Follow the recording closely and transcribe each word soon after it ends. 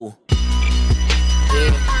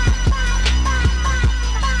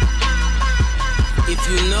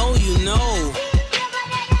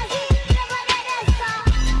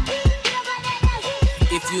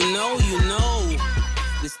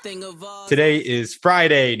Today is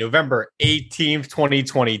Friday, November 18th,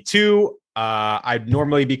 2022. I'd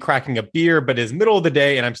normally be cracking a beer, but it's middle of the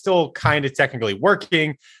day and I'm still kind of technically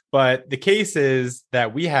working. But the case is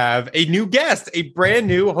that we have a new guest, a brand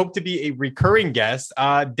new, hope to be a recurring guest,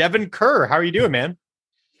 Devin Kerr. How are you doing, man?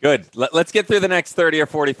 Good. Let's get through the next 30 or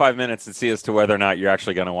 45 minutes and see as to whether or not you're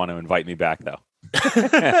actually going to want to invite me back, though.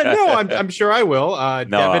 No, I'm sure I will. No,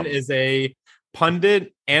 Devin is a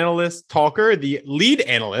pundit, analyst, talker, the lead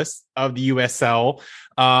analyst of the USL,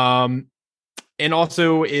 and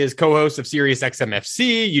also is co-host of Sirius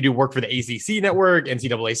XMFC. You do work for the ACC network,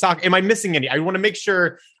 NCAA Soccer. Am I missing any? I want to make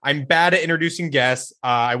sure I'm bad at introducing guests.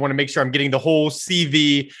 I want to make sure I'm getting the whole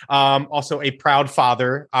CV. Also a proud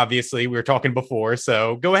father, obviously. We were talking before.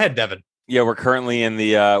 So go ahead, Devin. Yeah, we're currently in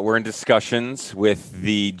we're in discussions with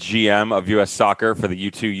the GM of U.S. Soccer for the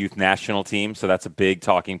U2 Youth National Team. So that's a big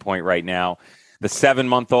talking point right now. The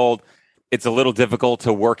 7-month-old, it's a little difficult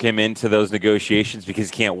to work him into those negotiations because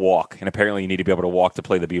he can't walk. And apparently you need to be able to walk to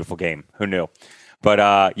play the beautiful game. Who knew?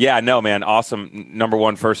 But yeah, no, man, awesome. Number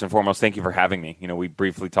one, first and foremost, thank you for having me. You know, we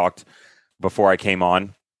briefly talked before I came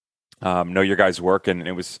on. Know your guys' work, and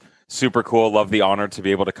it was super cool. Love the honor to be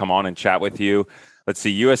able to come on and chat with you. Let's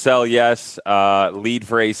see, USL, yes. Lead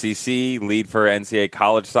for ACC, lead for NCAA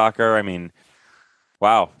college soccer. I mean,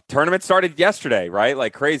 wow. Tournament started yesterday, right?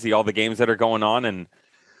 Like crazy, all the games that are going on. And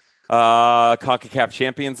CONCACAF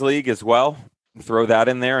Champions League as well. Throw that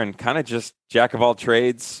in there and kind of just jack of all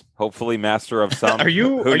trades, hopefully master of some.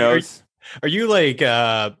 Who knows? Are you like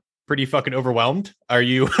pretty fucking overwhelmed? Are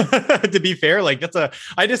you, to be fair? Like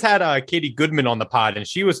I just had Katie Goodman on the pod and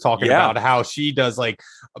she was talking about how she does like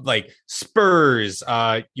Spurs,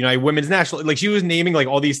 women's national, like she was naming like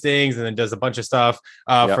all these things and then does a bunch of stuff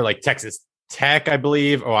for like Texas Tech, I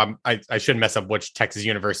believe. Oh, I shouldn't mess up which Texas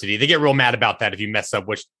university. They get real mad about that if you mess up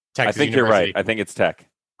which Texas I think university. You're right. I think it's Tech.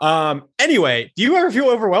 Anyway, do you ever feel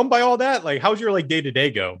overwhelmed by all that? Like, how's your like day-to-day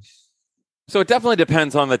go? So it definitely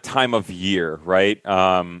depends on the time of year, right?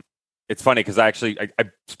 It's funny because I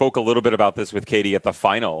spoke a little bit about this with Katie at the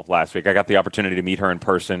final last week. I got the opportunity to meet her in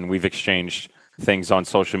person. We've exchanged things on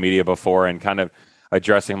social media before and kind of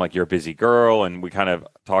addressing like, you're a busy girl. And we kind of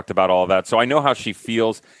talked about all that. So I know how she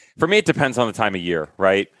feels. For me, it depends on the time of year,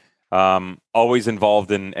 right? Always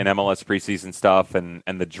involved in MLS preseason stuff and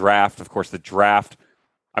the draft. Of course, the draft,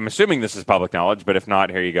 I'm assuming this is public knowledge, but if not,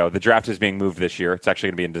 here you go. The draft is being moved this year. It's actually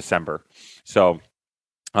going to be in December. So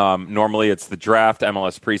normally it's the draft,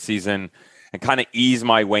 MLS preseason, and kind of ease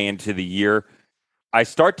my way into the year. I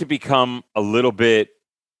start to become a little bit,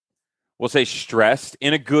 we'll say stressed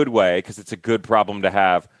in a good way, because it's a good problem to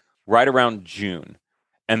have right around June.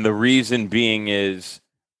 And the reason being is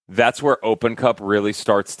that's where Open Cup really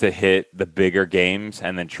starts to hit the bigger games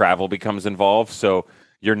and then travel becomes involved. So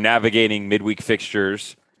you're navigating midweek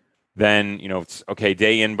fixtures. Then, it's okay,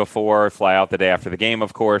 day in before, fly out the day after the game,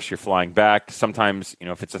 of course. You're flying back. Sometimes,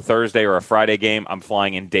 if it's a Thursday or a Friday game, I'm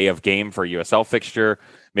flying in day of game for a USL fixture.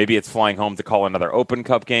 Maybe it's flying home to call another Open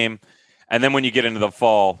Cup game. And then when you get into the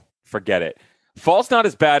fall, forget it. Fall's not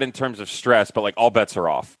as bad in terms of stress, but like all bets are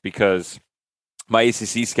off because my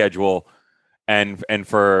ACC schedule and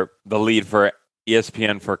for the lead for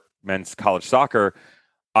ESPN for men's college soccer,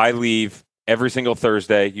 I leave every single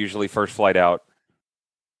Thursday, usually first flight out,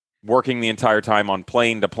 working the entire time on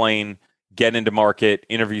plane to plane, get into market,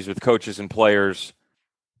 interviews with coaches and players,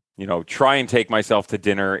 try and take myself to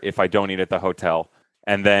dinner if I don't eat at the hotel.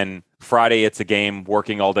 And then Friday, it's a game,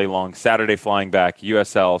 working all day long. Saturday, flying back,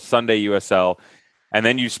 USL, Sunday, USL. And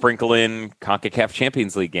then you sprinkle in CONCACAF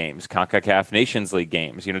Champions League games, CONCACAF Nations League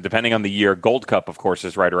games, depending on the year. Gold Cup, of course,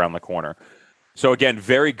 is right around the corner. So again,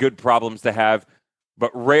 very good problems to have,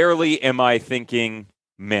 but rarely am I thinking,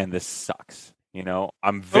 man, this sucks.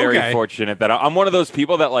 I'm very fortunate that I'm one of those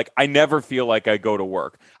people that like, I never feel like I go to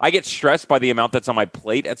work. I get stressed by the amount that's on my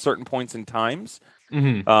plate at certain points in times,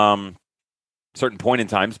 certain point in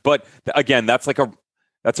times. But again, that's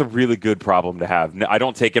a really good problem to have. I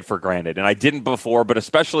don't take it for granted. And I didn't before, but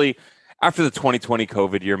especially after the 2020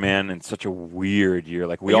 COVID year, man, and such a weird year.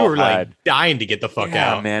 Like we all were like dying to get the fuck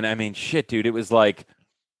out. Man. I mean, shit, dude. It was like,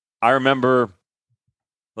 I remember,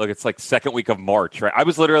 look, it's like second week of March, right? I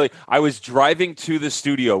was driving to the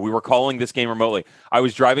studio. We were calling this game remotely. I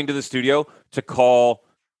was driving to the studio to call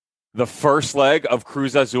the first leg of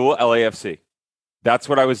Cruz Azul LAFC. That's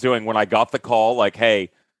what I was doing when I got the call, like,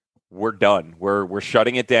 hey, we're done. We're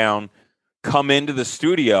shutting it down. Come into the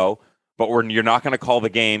studio, but you're not going to call the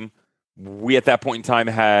game. We, at that point in time,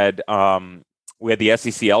 had the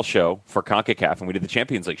SECL show for CONCACAF, and we did the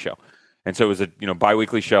Champions League show. And so it was a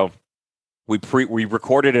bi-weekly show. we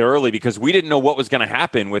recorded it early because we didn't know what was going to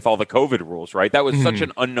happen with all the COVID rules, right? That was such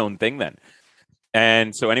an unknown thing then.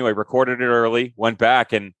 And so anyway, recorded it early, went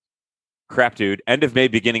back, and crap, dude, end of May,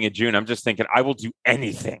 beginning of June, I'm just thinking I will do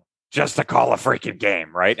anything just to call a freaking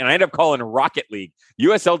game, right? And I ended up calling Rocket League.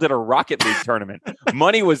 USL did a Rocket League tournament.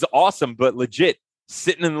 Money was awesome, but legit,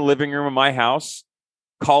 sitting in the living room of my house,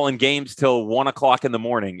 calling games till 1 o'clock in the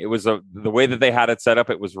morning. It was the way that they had it set up.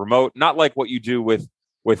 It was remote, not like what you do with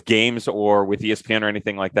games or with ESPN or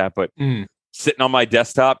anything like that, but sitting on my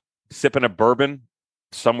desktop, sipping a bourbon.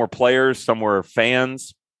 Some were players, some were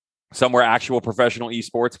fans, some were actual professional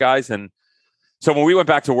esports guys. And so when we went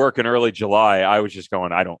back to work in early July, I was just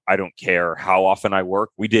going, I don't care how often I work.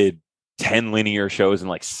 We did 10 linear shows in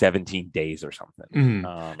like 17 days or something.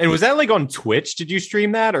 And was that like on Twitch? Did you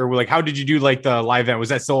stream that, or like how did you do like the live event? Was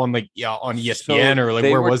that still on like on ESPN or like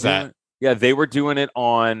where was that? Yeah, they were doing it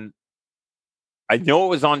on. I know it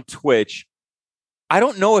was on Twitch. I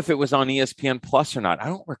don't know if it was on ESPN Plus or not. I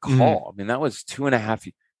don't recall. I mean, that was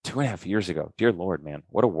 2.5 years ago. Dear Lord, man,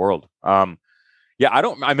 what a world. Yeah, I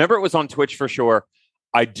remember it was on Twitch for sure.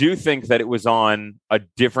 I do think that it was on a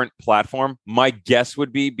different platform. My guess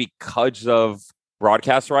would be because of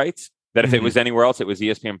broadcast rights, that if it was anywhere else, it was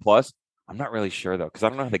ESPN Plus. I'm not really sure though, because I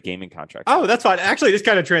don't know how the gaming contract. Oh, that's fine. Actually, this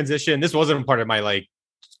kind of transition, this wasn't part of my like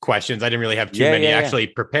questions. I didn't really have too many actually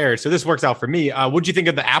prepared. So this works out for me. What'd you think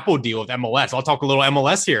of the Apple deal with MLS? I'll talk a little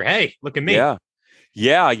MLS here. Hey, look at me.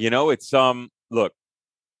 Yeah. You know, it's look,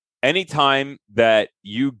 anytime that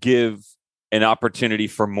you give an opportunity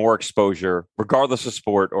for more exposure, regardless of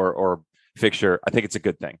sport or fixture, I think it's a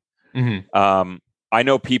good thing. I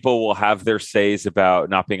know people will have their says about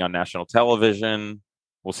not being on national television.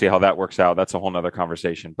 We'll see how that works out. That's a whole nother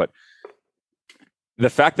conversation. But the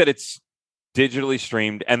fact that it's digitally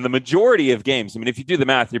streamed and the majority of games, I mean, if you do the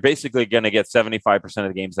math, you're basically going to get 75% of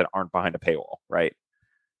the games that aren't behind a paywall, right?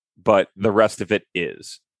 But the rest of it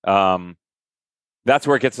is. That's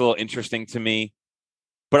where it gets a little interesting to me.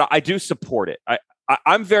 But I do support it.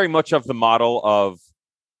 I'm very much of the model of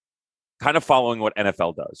kind of following what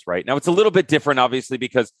NFL does, right? Now, it's a little bit different, obviously,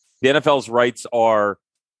 because the NFL's rights are,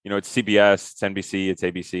 it's CBS, it's NBC, it's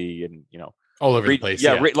ABC, and, all over the place.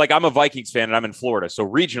 Yeah. Like I'm a Vikings fan and I'm in Florida. So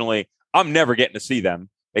regionally, I'm never getting to see them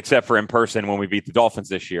except for in person when we beat the Dolphins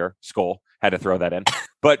this year. Skull had to throw that in.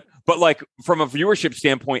 But like from a viewership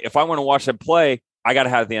standpoint, if I want to watch them play, I got to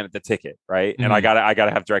have the ticket, right? And I got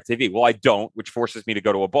to have DirecTV. Well, I don't, which forces me to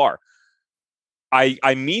go to a bar.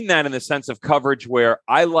 I mean that in the sense of coverage where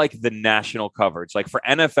I like the national coverage. Like for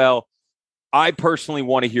NFL, I personally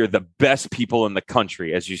want to hear the best people in the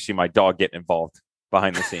country, as you see my dog getting involved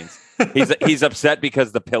behind the scenes. He's upset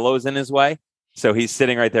because the pillow's in his way. So he's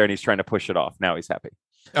sitting right there and he's trying to push it off. Now he's happy.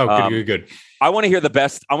 Oh, good. I want to hear the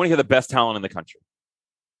best. I want to hear the best talent in the country.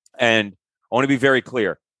 And I want to be very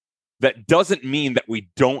clear. That doesn't mean that we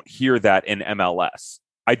don't hear that in MLS.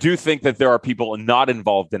 I do think that there are people not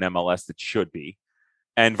involved in MLS that should be,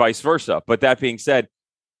 and vice versa. But that being said,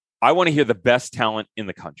 I want to hear the best talent in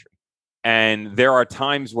the country. And there are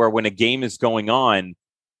times where when a game is going on,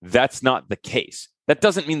 that's not the case. That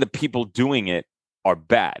doesn't mean the people doing it are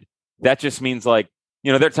bad. That just means like,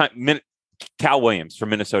 Cal Williams from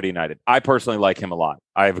Minnesota United. I personally like him a lot.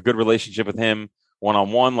 I have a good relationship with him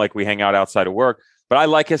one-on-one, like we hang out outside of work. But I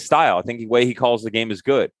like his style. I think the way he calls the game is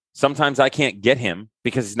good. Sometimes I can't get him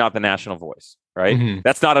because he's not the national voice, right?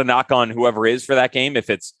 That's not a knock on whoever is for that game. If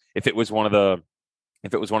it was one of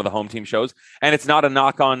the home team shows, and it's not a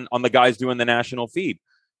knock on the guys doing the national feed.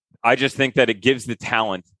 I just think that it gives the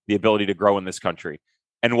talent the ability to grow in this country.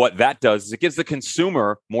 And what that does is it gives the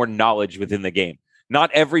consumer more knowledge within the game.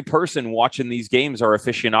 Not every person watching these games are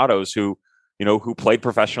aficionados who played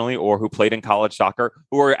professionally or who played in college soccer,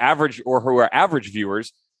 who are average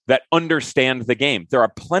viewers that understand the game. There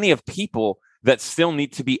are plenty of people that still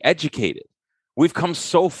need to be educated. We've come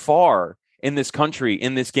so far in this country,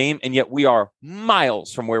 in this game, and yet we are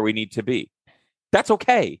miles from where we need to be. That's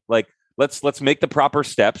okay. Like, let's make the proper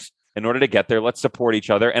steps in order to get there. Let's support each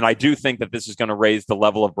other. And I do think that this is going to raise the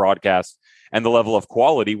level of broadcast and the level of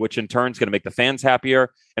quality, which in turn is going to make the fans happier,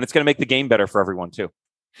 and it's going to make the game better for everyone too.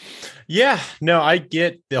 Yeah, no, I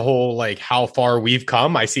get the whole like how far we've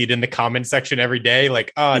come. I see it in the comment section every day.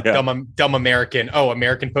 Like, dumb American. Oh,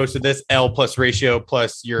 American posted this L plus ratio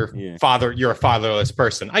plus your father. You're a fatherless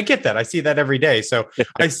person. I get that. I see that every day. So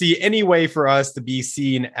I see any way for us to be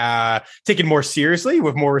seen, taken more seriously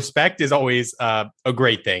with more respect is always a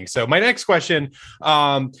great thing. So my next question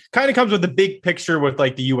kind of comes with the big picture with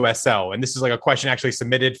like the USL. And this is like a question actually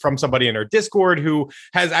submitted from somebody in our Discord who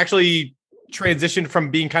has actually transitioned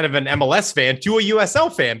from being kind of an MLS fan to a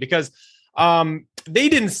USL fan, because They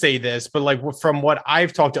didn't say this, but like from what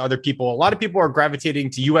I've talked to other people, a lot of people are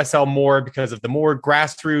gravitating to USL more because of the more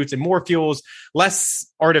grassroots and more feels less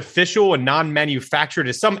artificial and non-manufactured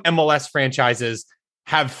as some MLS franchises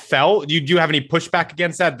have felt. Do you have any pushback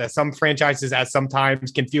against that? That some franchises at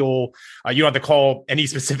sometimes can feel, you don't have to call any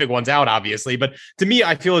specific ones out, obviously, but to me,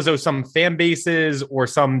 I feel as though some fan bases or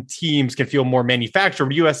some teams can feel more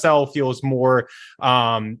manufactured. USL feels more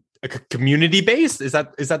community based. Is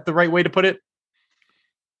that the right way to put it?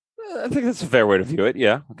 I think that's a fair way to view it.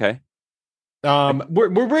 Yeah. Okay.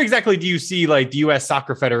 Where exactly do you see like the U.S.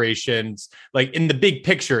 Soccer Federations, like in the big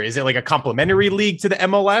picture? Is it like a complementary league to the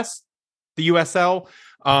MLS, the USL,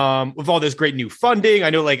 with all this great new funding?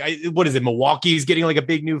 I know, like, what is it? Milwaukee's getting like a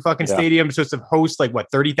big new fucking stadium supposed to host like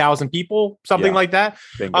 30,000 people, something like that.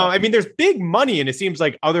 I mean, there's big money, and it seems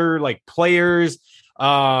like other like players,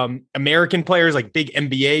 American players, like big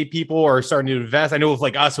NBA people are starting to invest. I know with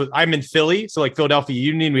like us, I'm in Philly, so like Philadelphia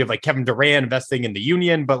Union, we have like Kevin Durant investing in the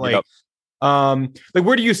Union, but like, like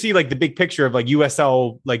where do you see like the big picture of like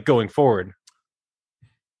USL like going forward?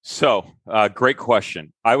 So, great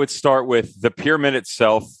question. I would start with the pyramid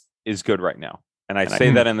itself is good right now. And I say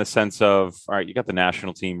that in the sense of, all right, you got the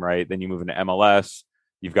national team, right? Then you move into MLS,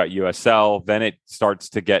 you've got USL, then it starts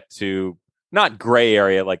to get to not gray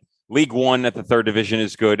area, like League One at the third division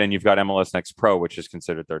is good, and you've got MLS Next Pro, which is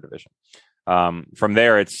considered third division. From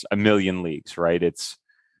there, it's a million leagues, right? It's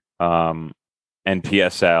NPSL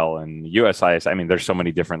and USIS. I mean, there's so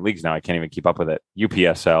many different leagues now, I can't even keep up with it.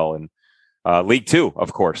 UPSL and League Two,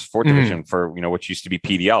 of course, fourth division for which used to be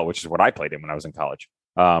PDL, which is what I played in when I was in college.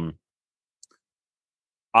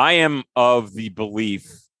 I am of the belief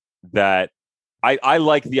that I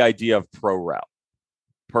like the idea of pro route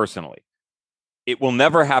personally. It will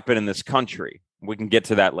never happen in this country. We can get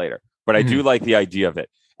to that later, but I do like the idea of it.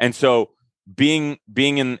 And so being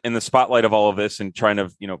in the spotlight of all of this and trying to,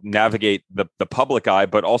 navigate the public eye,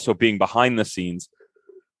 but also being behind the scenes,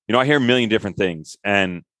 I hear a million different things.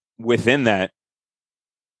 And within that,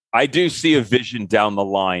 I do see a vision down the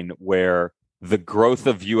line where the growth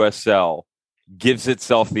of USL gives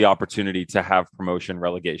itself the opportunity to have promotion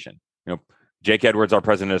relegation. Jake Edwards, our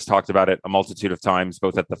president, has talked about it a multitude of times,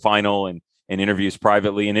 both at the final and in interviews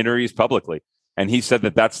privately and interviews publicly. And he said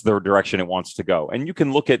that that's the direction it wants to go. And you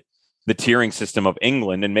can look at the tiering system of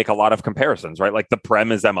England and make a lot of comparisons, right? Like the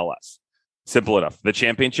Prem is MLS. Simple enough. The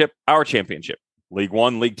championship, our championship. League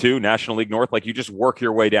One, League Two, National League North. Like you just work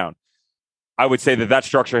your way down. I would say that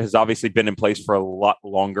structure has obviously been in place for a lot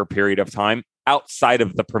longer period of time outside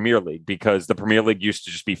of the Premier League, because the Premier League used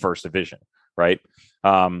to just be first division, right?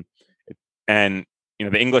 And the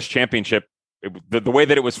English Championship, the way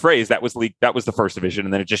that it was phrased, that was the first division,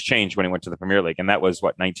 and then it just changed when it went to the Premier League, and that was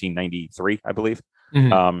 1993, I believe.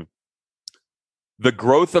 The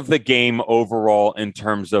growth of the game overall in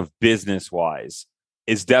terms of business wise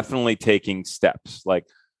is definitely taking steps. Like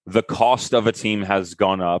the cost of a team has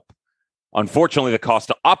gone up. Unfortunately, the cost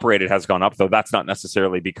to operate it has gone up, though that's not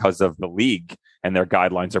necessarily because of the league and their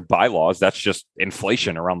guidelines or bylaws. That's just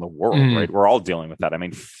inflation around the world, right? We're all dealing with that. I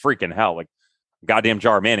mean, freaking hell, like goddamn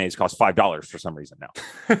jar of mayonnaise costs $5 for some reason now.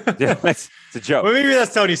 Yeah, it's a joke. Well, maybe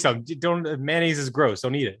that's telling you something. Mayonnaise is gross.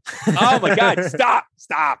 Don't eat it. Oh my God.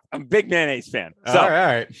 Stop. I'm a big mayonnaise fan. So, all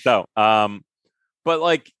right. So, but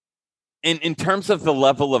like in terms of the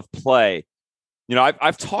level of play,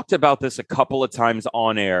 I've talked about this a couple of times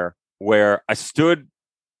on air where I stood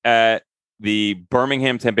at the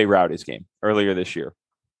Birmingham Tempe Rowdies game earlier this year.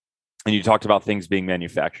 And you talked about things being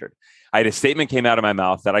manufactured. I had a statement came out of my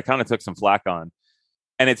mouth that I kind of took some flack on.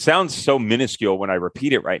 And it sounds so minuscule when I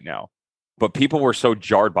repeat it right now, but people were so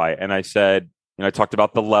jarred by it. And I said, I talked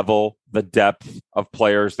about the level, the depth of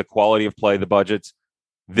players, the quality of play, the budgets.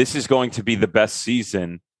 This is going to be the best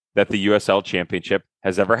season that the USL Championship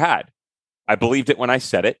has ever had. I believed it when I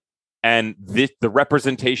said it. And the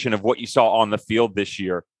representation of what you saw on the field this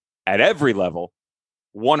year at every level,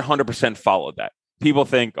 100% followed that. People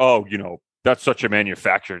think, that's such a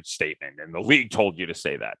manufactured statement and the league told you to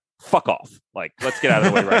say that. Fuck off. Like, let's get out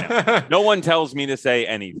of the way right now. No one tells me to say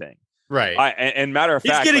anything. Right. And matter of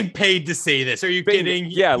fact, he's getting paid to say this. Are you kidding?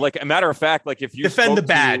 Yeah. Like a matter of fact, like if you defend the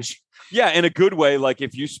badge. In a good way. Like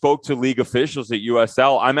if you spoke to league officials at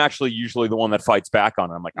USL, I'm actually usually the one that fights back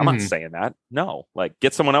on it. I'm like, I'm not saying that. No, like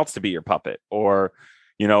get someone else to be your puppet, or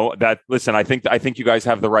listen, I think you guys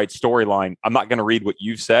have the right storyline. I'm not going to read what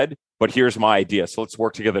you've said, but here's my idea. So let's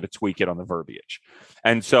work together to tweak it on the verbiage.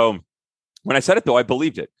 And so when I said it, though, I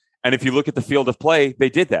believed it. And if you look at the field of play, they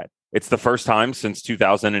did that. It's the first time since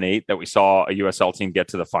 2008 that we saw a USL team get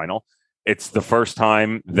to the final. It's the first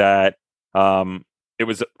time that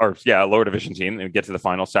a lower division team. They would get to the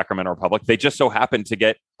final, Sacramento Republic. They just so happened to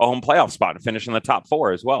get a home playoff spot and finish in the top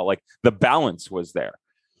 4 as well. Like the balance was there.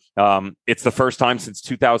 It's the first time since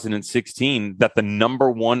 2016 that the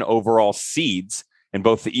number 1 overall seeds in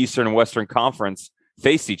both the Eastern and Western Conference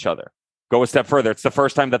faced each other. Go a step further. It's the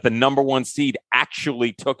first time that the number 1 seed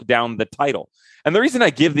actually took down the title. And the reason I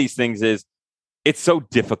give these things is it's so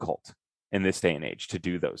difficult in this day and age to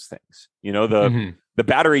do those things. You know, the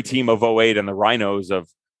Battery team of 08 and the Rhinos of,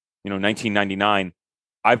 1999,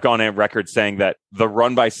 I've gone on record saying that the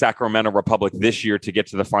run by Sacramento Republic this year to get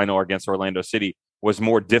to the final against Orlando City was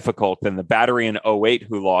more difficult than the Battery in 08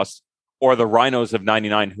 who lost, or the Rhinos of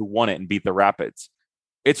 99 who won it and beat the Rapids.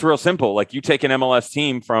 It's real simple. Like, you take an MLS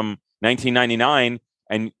team from 1999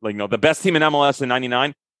 and, the best team in MLS in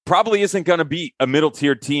 99 probably isn't going to beat a middle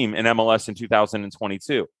tier team in MLS in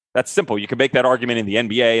 2022. That's simple. You can make that argument in the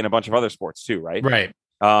NBA and a bunch of other sports too, right? Right.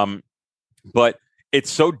 But it's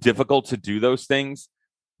so difficult to do those things.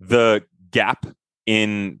 The gap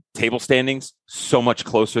in table standings so much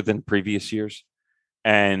closer than previous years.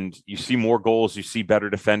 And you see more goals, you see better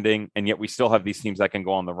defending, and yet we still have these teams that can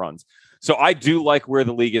go on the runs. So I do like where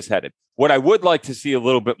the league is headed. What I would like to see a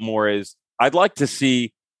little bit more is I'd like to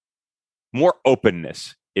see more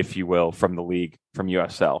openness, if you will, from the league, from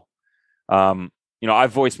USL.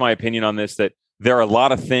 I've voiced my opinion on this, that there are a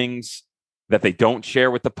lot of things that they don't share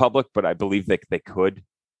with the public, but I believe they could.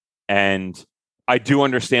 And I do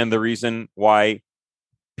understand the reason why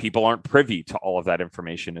people aren't privy to all of that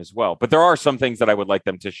information as well. But there are some things that I would like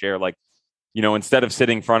them to share. Like, instead of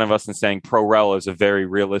sitting in front of us and saying pro rel is a very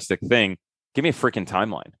realistic thing, give me a freaking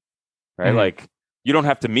timeline, right? Mm-hmm. Like, you don't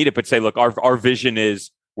have to meet it, but say, look, our vision is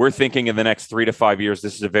we're thinking in the next 3 to 5 years,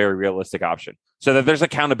 this is a very realistic option, so that there's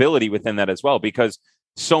accountability within that as well, because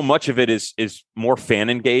so much of it is more fan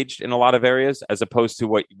engaged in a lot of areas, as opposed to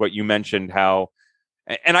what you mentioned, how,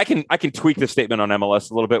 and I can tweak the statement on MLS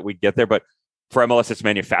a little bit. We get there, but for MLS, it's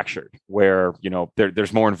manufactured, where,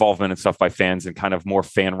 there's more involvement and stuff by fans and kind of more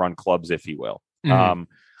fan run clubs, if you will. Mm-hmm.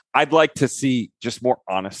 I'd like to see just more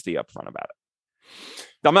honesty up front about it.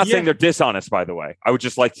 I'm not saying they're dishonest, by the way. I would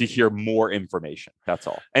just like to hear more information. That's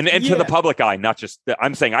all. And to the public eye, not just,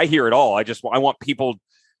 I'm saying I hear it all. I want people,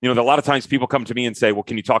 a lot of times people come to me and say, well,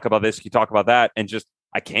 can you talk about this? Can you talk about that? And just,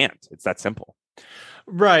 I can't. It's that simple.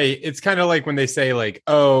 Right. It's kind of like when they say, like,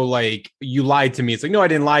 oh, like, you lied to me. It's like, no, I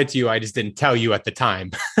didn't lie to you. I just didn't tell you at the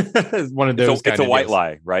time. It's one of those. It's a white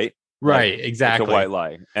lie, right? Right. Exactly. It's a white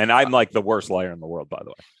lie. And I'm like the worst liar in the world, by the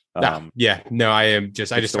way. No, I am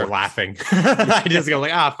just, I just start laughing. I just go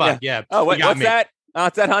like, fuck. Yeah. Oh, what's that? Oh,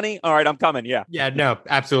 it's that, honey. All right, I'm coming. Yeah. Yeah, no,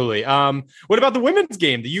 absolutely. What about the women's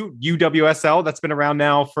game, the UWSL, that's been around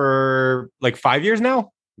now for like 5 years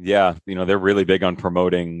now? Yeah. They're really big on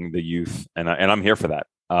promoting the youth, and I'm here for that.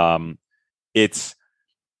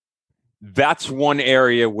 That's one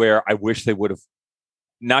area where I wish they would have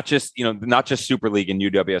not just Super League and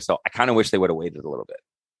UWSL. I kind of wish they would have waited a little bit.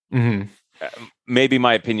 Mm-hmm. Maybe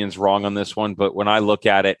my opinion's wrong on this one, but when I look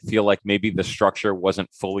at it, feel like maybe the structure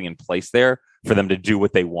wasn't fully in place there for them to do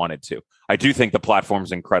what they wanted to. I do think the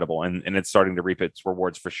platform's incredible and it's starting to reap its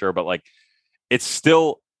rewards for sure, but like, it's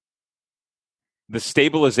still the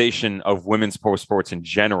stabilization of women's pro sports in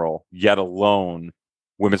general, yet alone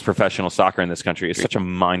women's professional soccer in this country, is such a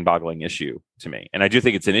mind-boggling issue to me. And I do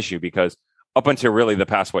think it's an issue because up until really the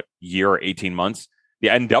past, year or 18 months, the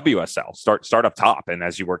NWSL start up top, and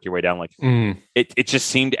as you work your way down, like it just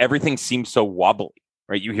seemed, everything seemed so wobbly,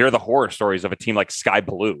 right? You hear the horror stories of a team like Sky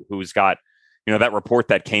Blue, who's got, that report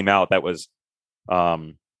that came out that was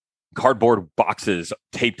cardboard boxes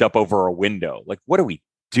taped up over a window. Like, what are we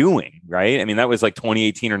doing, right? I mean, that was like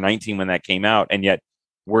 2018 or 19 when that came out, and yet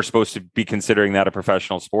we're supposed to be considering that a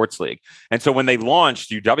professional sports league. And so when they launched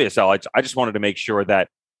UWSL, I just wanted to make sure that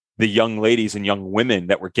the young ladies and young women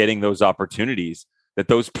that were getting those opportunities, that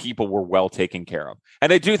those people were well taken care of.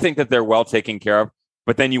 And I do think that they're well taken care of,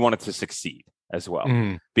 but then you want it to succeed as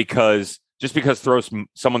well. Because just because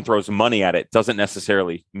someone throws money at it doesn't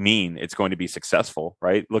necessarily mean it's going to be successful,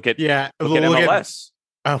 right? Look at MLS.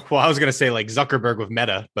 I was going to say like Zuckerberg with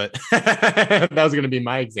Meta, but that was going to be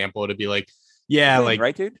my example. To be like,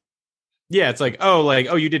 right, dude? Yeah, it's like,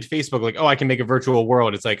 you did Facebook, like, I can make a virtual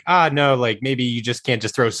world. It's like, no, like maybe you just can't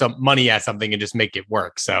just throw some money at something and just make it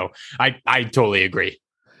work. So I totally agree.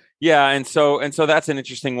 Yeah, and so that's an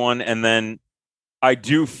interesting one. And then I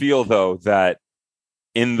do feel though that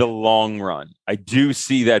in the long run, I do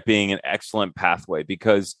see that being an excellent pathway,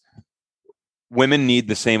 because women need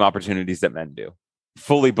the same opportunities that men do.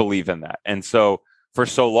 Fully believe in that. And so for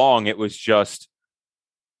so long, it was just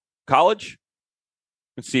college,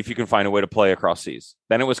 and see if you can find a way to play across seas.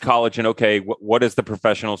 Then it was college, and okay, what does the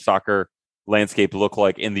professional soccer landscape look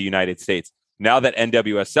like in the United States? Now that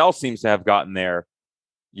NWSL seems to have gotten there,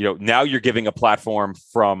 now you're giving a platform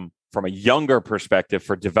from a younger perspective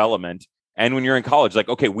for development. And when you're in college, like,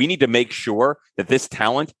 okay, we need to make sure that this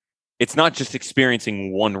talent, it's not just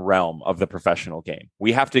experiencing one realm of the professional game.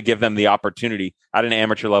 We have to give them the opportunity at an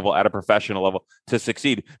amateur level, at a professional level to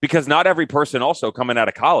succeed, because not every person also coming out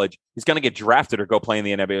of college is going to get drafted or go play in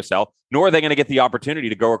the NWSL, nor are they going to get the opportunity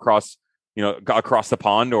to go across the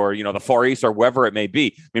pond or, the Far East or wherever it may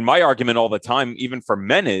be. I mean, my argument all the time, even for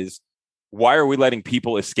men, is why are we letting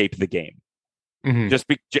people escape the game?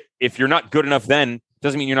 Mm-hmm. If you're not good enough then,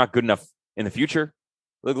 doesn't mean you're not good enough in the future.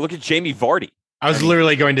 Look at Jamie Vardy. I was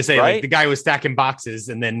literally going to say, right? Like, the guy was stacking boxes,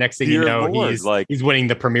 and then next thing you know, he's winning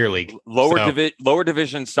the Premier League. Lower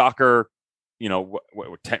division soccer. Now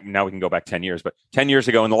we can go back 10 years, but 10 years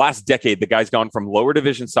ago, in the last decade, the guy's gone from lower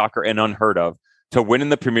division soccer and unheard of to winning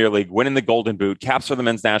the Premier League, winning the Golden Boot, caps for the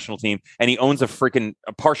men's national team, and he owns a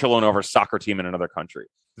partial owner of a soccer team in another country.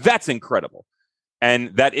 That's incredible.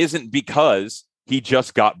 And that isn't because he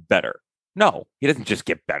just got better. No, he doesn't just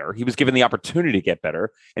get better. He was given the opportunity to get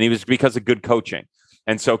better, and he was because of good coaching.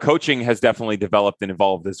 And so coaching has definitely developed and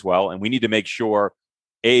evolved as well. And we need to make sure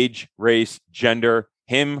age, race, gender,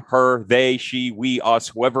 him, her, they, she, we, us,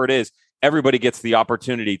 whoever it is, everybody gets the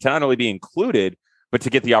opportunity to not only be included, but to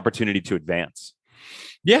get the opportunity to advance.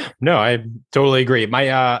 Yeah, no, I totally agree.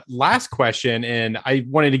 My last question, and I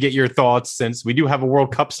wanted to get your thoughts, since we do have a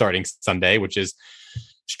World Cup starting Sunday, which is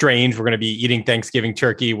strange. We're going to be eating Thanksgiving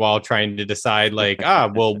turkey while trying to decide, like,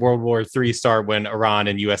 will World War III start when Iran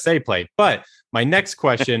and USA play? But my next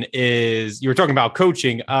question is, you were talking about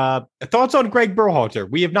coaching. Thoughts on Greg Berhalter?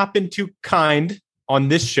 We have not been too kind on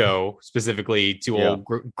this show specifically to old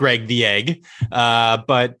Greg the Egg.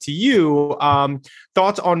 But to you,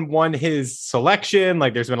 thoughts on his selection?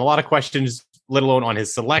 Like, there's been a lot of questions, let alone on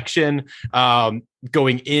his selection,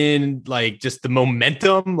 going in, like, just the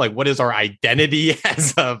momentum, like, what is our identity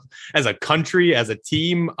as a country, as a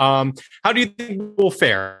team? How do you think we'll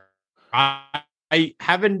fare?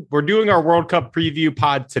 We're doing our World Cup preview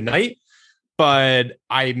pod tonight, but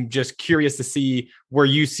I'm just curious to see where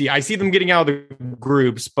I see them getting out of the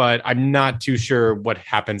groups, but I'm not too sure what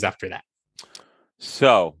happens after that.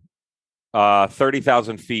 So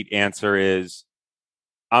 30,000 feet answer is,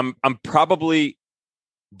 I'm probably,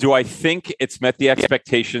 do I think it's met the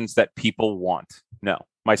expectations that people want? No,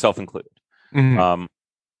 myself included. Mm-hmm.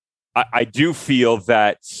 I do feel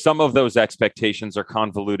that some of those expectations are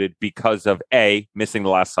convoluted because of missing the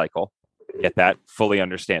last cycle. Get that, fully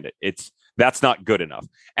understand it. That's not good enough.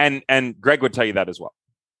 And Greg would tell you that as well.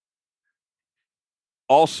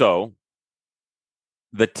 Also,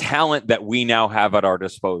 the talent that we now have at our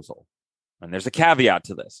disposal, and there's a caveat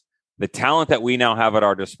to this, the talent that we now have at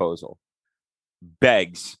our disposal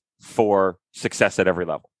begs for success at every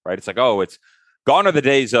level, right? It's like, it's gone are the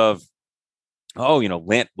days of,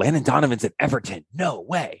 Landon Donovan's at Everton. No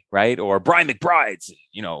way, right? Or Brian McBride's,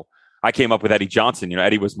 I came up with Eddie Johnson.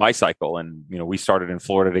 Eddie was my cycle, and, we started in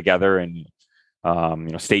Florida together, and,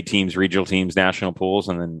 state teams, regional teams, national pools.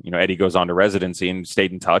 And then, Eddie goes on to residency and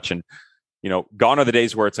stayed in touch. And, gone are the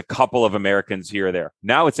days where it's a couple of Americans here or there.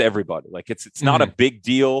 Now it's everybody. Like, it's not a big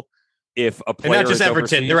deal if a player, and not just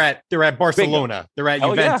Everton, overseas. They're at Barcelona, they're at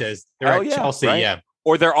Juventus, they're at Chelsea, right?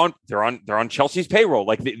 Or they're on Chelsea's payroll.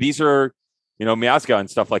 Like, these are, Miazga and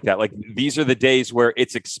stuff like that. Like, these are the days where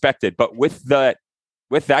it's expected, but with that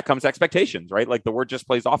comes expectations, right? Like, the word just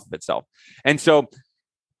plays off of itself. And so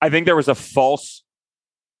I think there was a false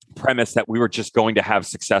premise that we were just going to have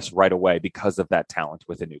success right away because of that talent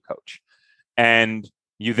with a new coach. And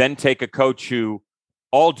you then take a coach who,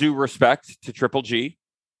 all due respect to Triple G,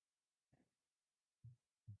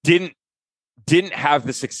 didn't have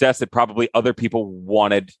the success that probably other people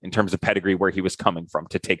wanted in terms of pedigree where he was coming from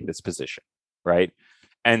to take this position, right?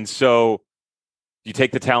 And so you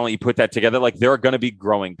take the talent, you put that together, like, there are going to be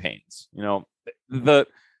growing pains. The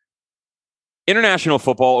international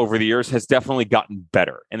football over the years has definitely gotten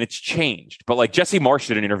better, and it's changed. But, like, Jesse Marsh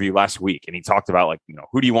did an interview last week, and he talked about, like,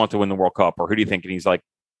 who do you want to win the World Cup, or who do you think? And he's like,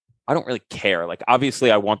 I don't really care. Like, obviously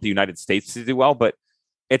I want the United States to do well, but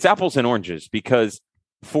it's apples and oranges, because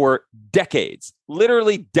for decades,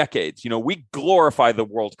 literally decades, we glorify the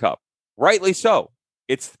World Cup, rightly so.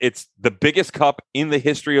 It's the biggest cup in the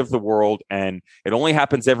history of the world, and it only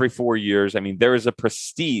happens every 4 years. I mean, there is a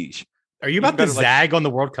prestige. Are you about to zag on the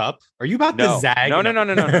World Cup? Are you about to zag? No.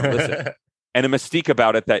 Listen, and a mystique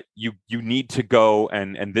about it that you need to go,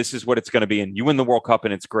 and this is what it's going to be, and you win the World Cup,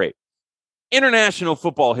 and it's great. international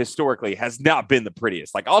football historically has not been the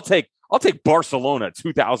prettiest. Like I'll take Barcelona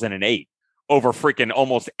 2008 over freaking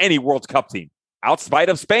almost any World Cup team, outside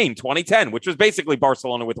of Spain 2010, which was basically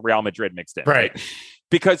Barcelona with Real Madrid mixed in. Right.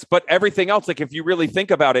 But everything else, like if you really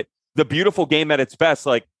think about it, the beautiful game at its best,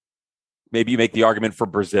 like maybe you make the argument for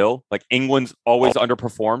Brazil, like England's always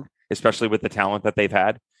underperformed, especially with the talent that they've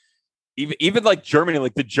had. Even like Germany,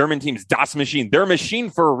 like the German team's Das Machine, they're a machine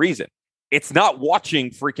for a reason. It's not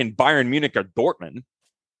watching freaking Bayern Munich or Dortmund,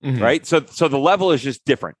 right? So the level is just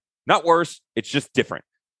different. Not worse, it's just different.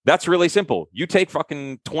 That's really simple. You take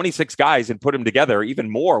fucking 26 guys and put them together, even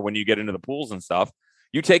more when you get into the pools and stuff.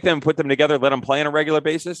 You take them, put them together, let them play on a regular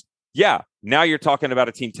basis. Yeah, now you're talking about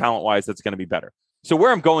a team talent-wise that's going to be better. So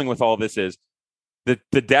where I'm going with all this is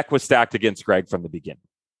the deck was stacked against Greg from the beginning.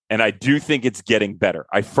 And I do think it's getting better.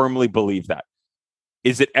 I firmly believe that.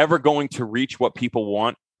 Is it ever going to reach what people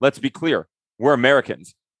want? Let's be clear. We're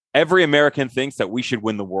Americans. Every American thinks that we should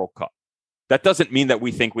win the World Cup. That doesn't mean that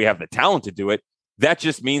we think we have the talent to do it. That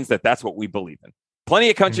just means that that's what we believe in. Plenty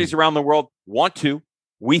of countries around the world want to.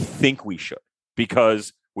 We think we should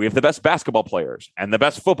because we have the best basketball players and the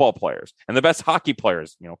best football players and the best hockey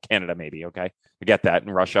players. You know, Canada maybe, okay? I get that,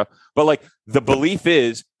 in Russia. But like the belief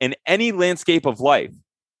is in any landscape of life,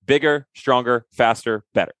 bigger, stronger, faster,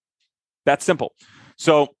 better. That's simple.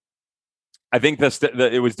 So I think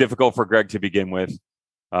it was difficult for Greg to begin with.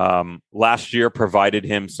 Last year provided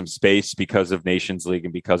him some space because of Nations League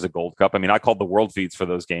and because of Gold Cup. I mean, I called the world feeds for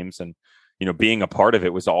those games, and being a part of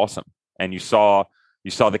it was awesome. And you saw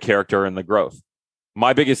the character and the growth.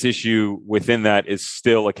 My biggest issue within that is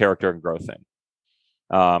still a character and growth thing.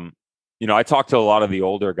 I talked to a lot of the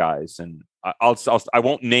older guys, and I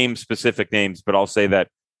won't name specific names, but I'll say that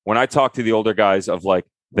when I talk to the older guys of like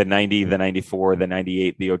the 90, the 94, the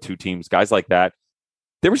 98, the 02 teams, guys like that,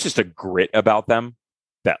 there was just a grit about them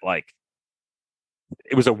that like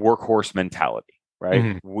it was a workhorse mentality, right?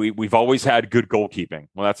 Mm-hmm. We've always had good goalkeeping.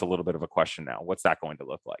 Well, that's a little bit of a question now. What's that going to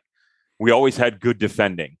look like? We always had good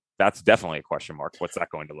defending. That's definitely a question mark. What's that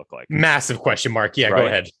going to look like? Massive question mark. Yeah, right? Go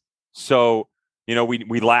ahead. So,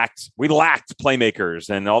 we lacked playmakers,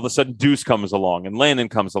 and all of a sudden Deuce comes along and Landon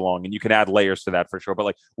comes along, and you can add layers to that for sure. But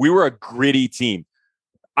like we were a gritty team.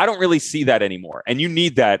 I don't really see that anymore. And you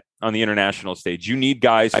need that on the international stage. You need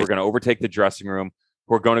guys who are going to overtake the dressing room,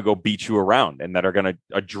 who are going to go beat you around, and that are going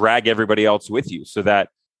to drag everybody else with you, so that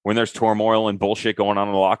when there's turmoil and bullshit going on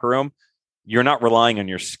in the locker room, you're not relying on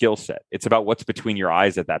your skill set. It's about what's between your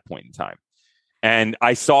eyes at that point in time. And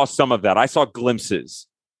I saw some of that. I saw glimpses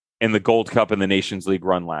in the Gold Cup and the Nations League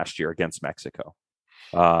run last year against Mexico.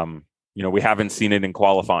 We haven't seen it in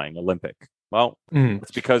qualifying Olympic. Well,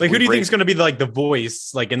 it's because who do you think is going to be like the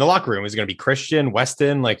voice, like in the locker room? Is it going to be Christian,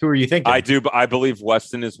 Weston? Like, who are you thinking? I believe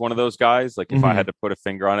Weston is one of those guys. Like, if I had to put a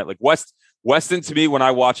finger on it, like Weston to me, when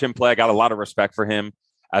I watch him play, I got a lot of respect for him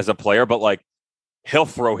as a player, but like he'll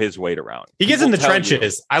throw his weight around. He gets in the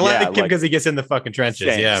trenches. I like him because he gets in the fucking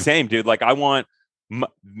trenches. Same dude. Like I want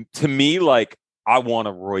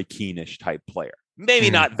a Roy Keane-ish type player.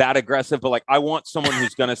 Maybe not that aggressive, but like I want someone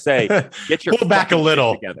who's going to say, get your pull back a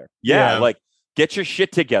little together. Yeah, like get your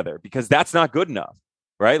shit together, because that's not good enough,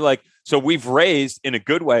 right? Like, so we've raised in a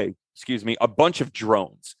good way, a bunch of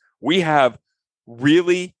drones. We have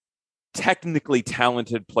really technically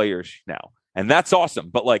talented players now, and that's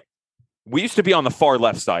awesome. But like, we used to be on the far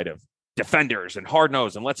left side of defenders and hard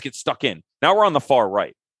nose and let's get stuck in. Now we're on the far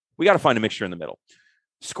right. We got to find a mixture in the middle.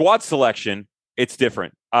 Squad selection, it's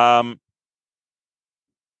different.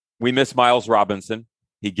 We miss Miles Robinson.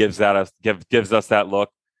 He gives us that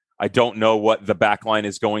look. I don't know what the back line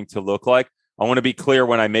is going to look like. I want to be clear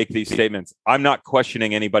when I make these statements. I'm not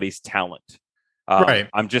questioning anybody's talent. Right.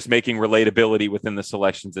 I'm just making relatability within the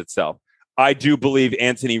selections itself. I do believe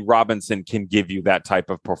Anthony Robinson can give you that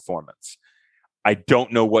type of performance. I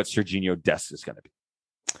don't know what Serginho Dest is going to be.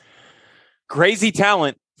 Crazy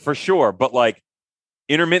talent for sure, but like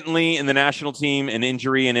intermittently in the national team and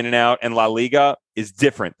injury and in and out and La Liga is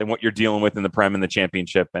different than what you're dealing with in the Prem and the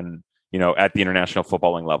Championship and, at the international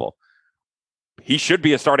footballing level. He should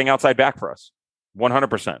be a starting outside back for us,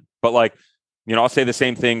 100%. But like, I'll say the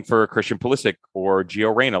same thing for Christian Pulisic or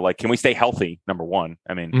Gio Reyna. Like, can we stay healthy? Number one.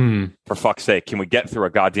 I mean, for fuck's sake, can we get through a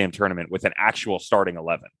goddamn tournament with an actual starting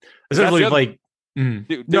 11? Especially like, I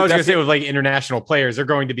was going to say with like international players, they're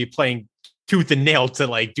going to be playing tooth and nail to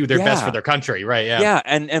like do their best for their country, right? Yeah.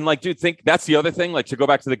 And like, dude, think that's the other thing. Like, to go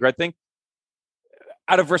back to the Gret thing,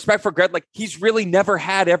 out of respect for Gret, like he's really never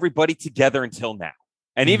had everybody together until now,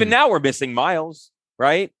 and even now we're missing Miles,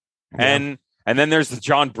 right? Yeah. And then there's the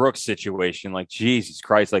John Brooks situation. Like, Jesus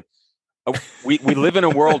Christ, like we live in a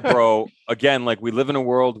world, bro. Again, like we live in a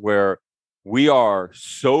world where we are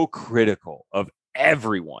so critical of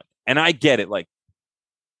everyone. And I get it. Like,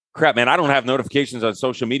 crap, man, I don't have notifications on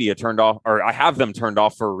social media turned off, or I have them turned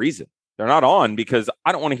off for a reason. They're not on because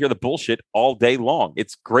I don't want to hear the bullshit all day long.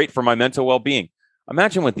 It's great for my mental well-being.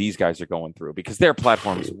 Imagine what these guys are going through because their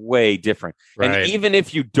platform is way different. Right. And even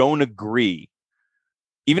if you don't agree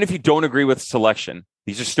with selection,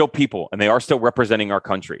 these are still people and they are still representing our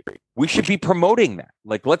country. We should be promoting that.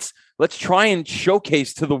 Like, let's try and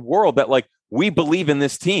showcase to the world that, like, we believe in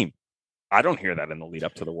this team. I don't hear that in the lead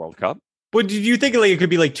up to the World Cup. But do you think like it could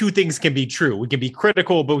be like two things can be true? We can be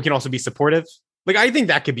critical, but we can also be supportive. Like, I think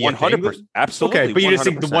that could be 100%. Absolutely. Okay, but you 100%. just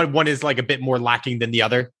think the one is like a bit more lacking than the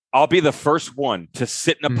other? I'll be the first one to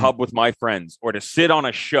sit in a pub with my friends or to sit on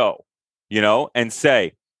a show, and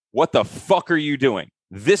say, what the fuck are you doing?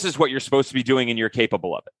 This is what you're supposed to be doing and you're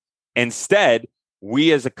capable of it. Instead,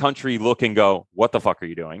 we as a country look and go, what the fuck are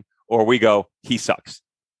you doing? Or we go, he sucks.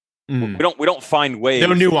 We don't find ways.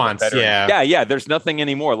 No nuance. Yeah. There's nothing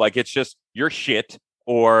anymore. Like, it's just you're shit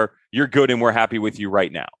or you're good and we're happy with you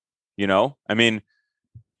right now. I mean,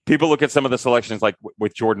 people look at some of the selections like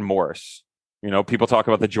with Jordan Morris. People talk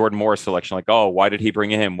about the Jordan Morris selection, like, oh, why did he bring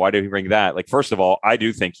him? Why did he bring that? Like, first of all, I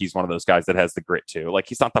do think he's one of those guys that has the grit too. Like,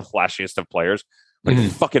 he's not the flashiest of players, but he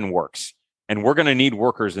fucking works. And we're going to need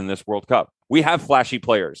workers in this World Cup. We have flashy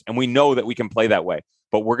players and we know that we can play that way,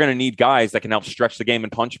 but we're going to need guys that can help stretch the game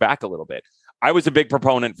and punch back a little bit. I was a big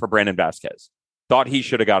proponent for Brandon Vazquez. Thought he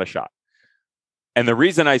should have got a shot. And the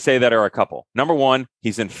reason I say that are a couple. Number one,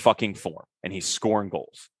 he's in fucking form and he's scoring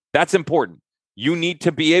goals. That's important. You need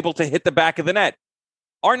to be able to hit the back of the net.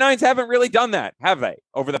 Our nines haven't really done that, have they,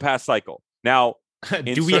 over the past cycle? Now,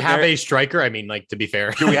 do we have a striker? I mean, like, to be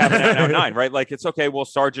fair, do we have an out-nine, right? Like, it's okay. Well,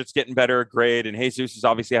 Sargent's getting better grade, and Jesus is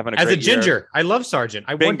obviously having a great year. As a ginger, year. I love Sargent.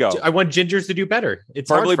 I want gingers to do better. It's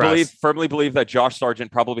firmly believe that Josh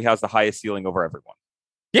Sargent probably has the highest ceiling over everyone.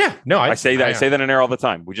 Yeah, no, I say that in air all the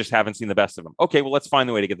time. We just haven't seen the best of him. Okay, well, let's find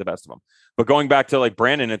the way to get the best of him. But going back to like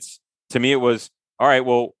Brandon, to me it was all right.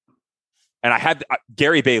 Well, and I had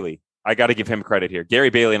Gary Bailey. I got to give him credit here. Gary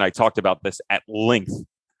Bailey and I talked about this at length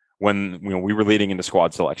when we were leading into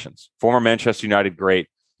squad selections. Former Manchester United great.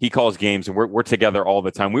 He calls games, and we're together all the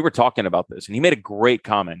time. We were talking about this, and he made a great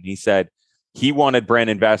comment. He said he wanted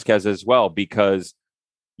Brandon Vazquez as well because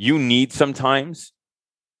you need sometimes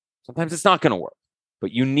it's not going to work,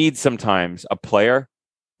 but you need sometimes a player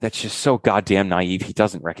that's just so goddamn naive he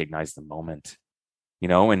doesn't recognize the moment,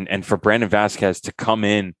 and for Brandon Vazquez to come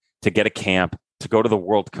in, to get a camp, to go to the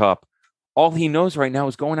World Cup, all he knows right now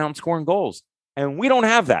is going out and scoring goals. And we don't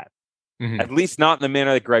have that, at least not in the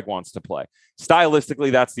manner that Greg wants to play.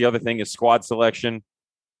 Stylistically, that's the other thing is squad selection.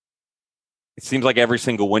 It seems like every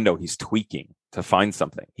single window he's tweaking to find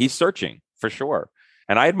something. He's searching for sure.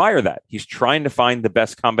 And I admire that. He's trying to find the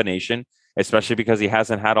best combination, especially because he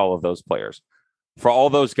hasn't had all of those players. For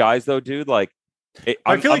all those guys, though, dude, like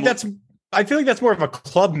I feel like that's more of a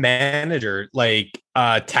club manager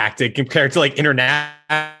tactic compared to like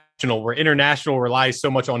international, where international relies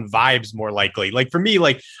so much on vibes more likely. Like for me,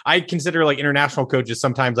 like I consider like international coaches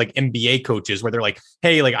sometimes like NBA coaches where they're like,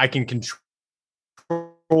 hey, like I can control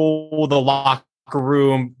the locker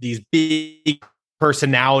room, these big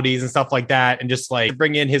personalities and stuff like that, and just like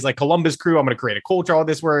bring in his like Columbus crew. I'm going to create a culture, all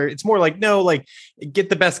this, where it's more like, no, like get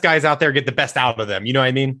the best guys out there, get the best out of them. You know what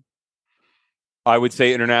I mean? I would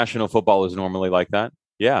say international football is normally like that.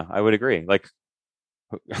 Yeah, I would agree. Like,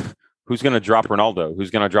 who's going to drop Ronaldo? Who's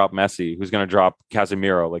going to drop Messi? Who's going to drop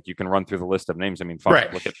Casemiro? Like, you can run through the list of names. I mean, fuck,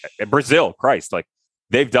 right. Look at Brazil. Christ, like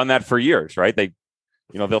they've done that for years, right?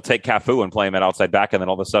 They'll take Cafu and play him at outside back, and then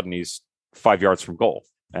all of a sudden he's 5 yards from goal,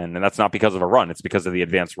 and that's not because of a run; it's because of the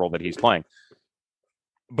advanced role that he's playing.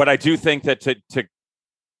 But I do think that to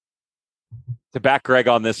back Greg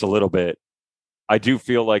on this a little bit, I do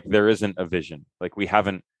feel like there isn't a vision. Like we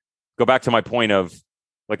haven't. Go back to my point of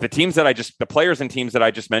like the players and teams that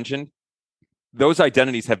I just mentioned. Those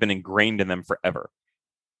identities have been ingrained in them forever.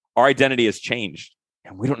 Our identity has changed,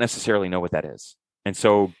 and we don't necessarily know what that is. And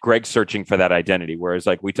so Greg's searching for that identity. Whereas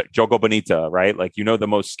like we took Jogo Bonita, right? Like, the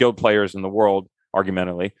most skilled players in the world,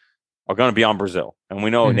 argumentally, are going to be on Brazil. And we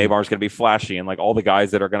know Neymar's going to be flashy, and like all the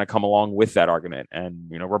guys that are going to come along with that argument, and,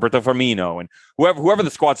 Roberto Firmino and whoever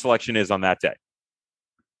the squad selection is on that day.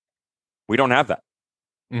 We don't have that.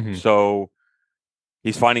 So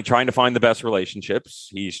he's trying to find the best relationships.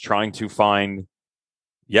 He's trying to find,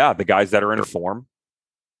 the guys that are in form.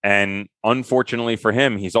 And unfortunately for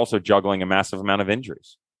him, he's also juggling a massive amount of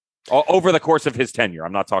injuries. Over the course of his tenure.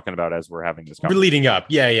 I'm not talking about as we're having this conversation. We're leading up.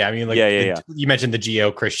 Yeah. I mean, yeah. You mentioned the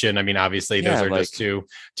Gio Christian. I mean, obviously those are just two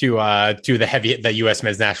the U.S.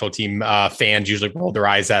 men's national team fans usually roll their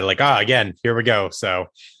eyes at, like, again, here we go. So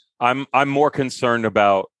I'm more concerned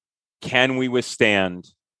about, can we withstand,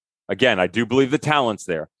 again, I do believe the talent's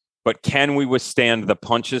there, but can we withstand the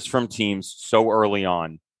punches from teams so early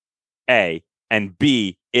on? A, and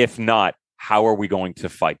B, if not, how are we going to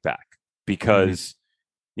fight back? Because,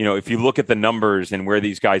 if you look at the numbers and where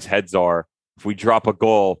these guys' heads are, if we drop a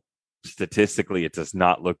goal, statistically, it does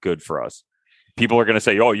not look good for us. People are going to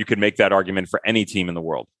say, oh, you could make that argument for any team in the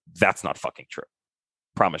world. That's not fucking true.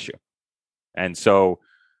 Promise you. And so,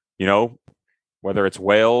 whether it's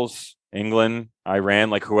Wales, England, Iran,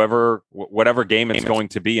 like whatever game it's going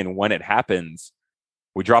to be, and when it happens,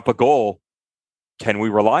 we drop a goal. Can we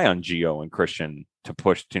rely on Gio and Christian to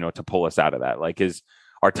push, to pull us out of that? Like,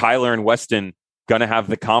 are Tyler and Weston going to have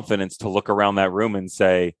the confidence to look around that room and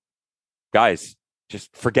say, guys,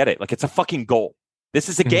 just forget it. Like, it's a fucking goal. This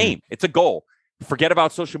is a game. It's a goal. Forget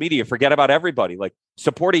about social media. Forget about everybody. Like,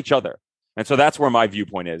 support each other. And so that's where my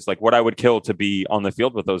viewpoint is. Like, what I would kill to be on the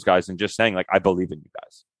field with those guys and just saying, like, I believe in you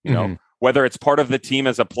guys. Whether it's part of the team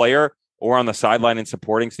as a player or on the sideline and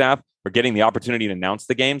supporting staff or getting the opportunity to announce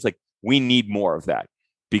the games, like, we need more of that,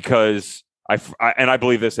 because I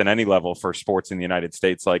believe this in any level for sports in the United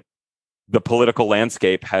States, like, the political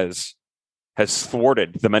landscape has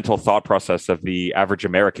thwarted the mental thought process of the average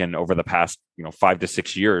American over the past 5 to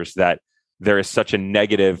 6 years, that there is such a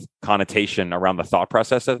negative connotation around the thought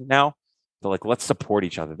process now. They're like, let's support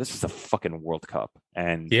each other. This is a fucking World Cup.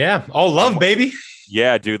 And all love, baby.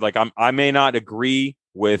 Yeah, dude. Like, I may not agree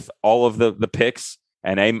with all of the picks,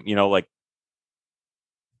 and I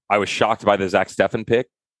was shocked by the Zach Steffen pick.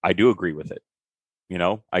 I do agree with it.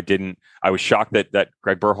 I was shocked that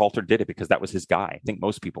Greg Berhalter did it, because that was his guy. I think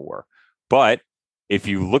most people were. But if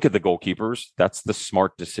you look at the goalkeepers, that's the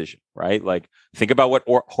smart decision, right? Like, think about what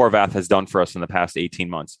Horvath has done for us in the past 18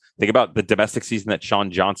 months. Think about the domestic season that Sean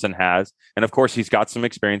Johnson has. And of course, he's got some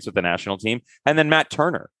experience with the national team. And then Matt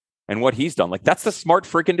Turner and what he's done. Like, that's the smart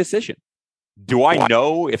freaking decision. Do I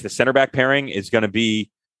know if the center back pairing is going to be,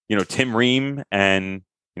 Tim Ream and,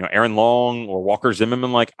 Aaron Long or Walker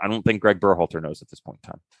Zimmerman? Like, I don't think Greg Berhalter knows at this point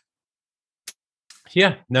in time.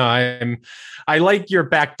 Yeah, no, I like your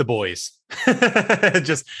back the boys.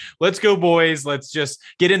 Just let's go, boys. Let's just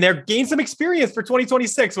get in there, gain some experience for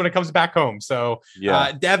 2026 when it comes back home. So,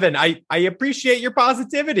 Devin, I appreciate your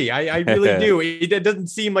positivity. I really do. It doesn't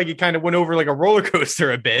seem like it kind of went over like a roller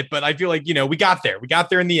coaster a bit, but I feel like, we got there. We got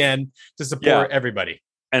there in the end to support everybody.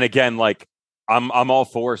 And again, like, I'm all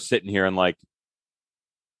for sitting here and, like,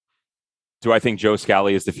 do I think Joe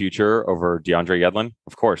Scally is the future over DeAndre Yedlin?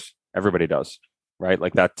 Of course, everybody does. Right?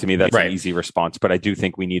 Like, that, to me, that's an easy response. But I do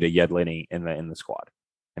think we need a Yedlin in the squad.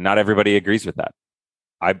 And not everybody agrees with that.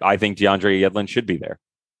 I think DeAndre Yedlin should be there,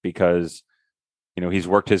 because, he's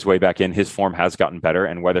worked his way back in. His form has gotten better.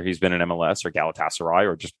 And whether he's been in MLS or Galatasaray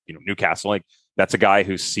or just, Newcastle, like, that's a guy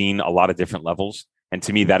who's seen a lot of different levels. And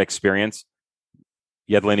to me, that experience,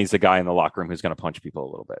 Yedlin's a guy in the locker room who's going to punch people a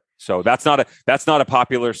little bit. So that's not a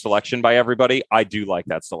popular selection by everybody. I do like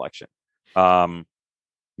that selection.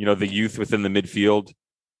 The youth within the midfield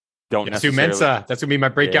don't necessarily. Mensah, that's gonna be my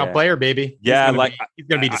breakout player, baby. Yeah, he's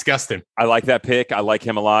gonna be disgusting. I like that pick. I like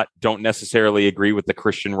him a lot. Don't necessarily agree with the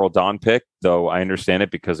Christian Roldan pick, though. I understand it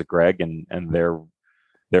because of Greg and their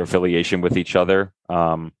affiliation with each other.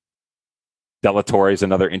 De La Torre is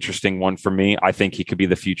another interesting one for me. I think he could be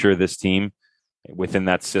the future of this team within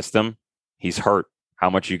that system. He's hurt. How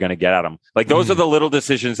much are you going to get at him? Like, those are the little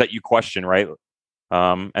decisions that you question, right?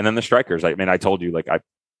 And then the strikers. I mean, I told you, like,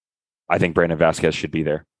 I think Brandon Vasquez should be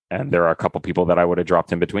there. And there are a couple people that I would have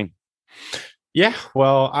dropped in between. Yeah,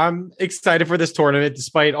 well, I'm excited for this tournament,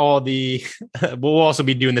 despite all the, we'll also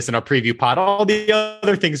be doing this in our preview pod, all the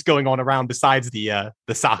other things going on around besides the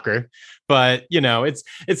soccer. But, it's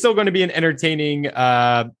still going to be an entertaining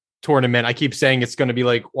tournament. I keep saying it's going to be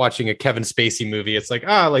like watching a Kevin Spacey movie. It's like,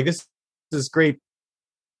 this is great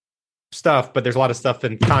stuff, but there's a lot of stuff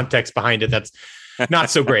in context behind it that's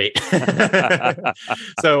not so great.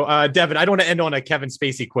 So, Devin, I don't want to end on a Kevin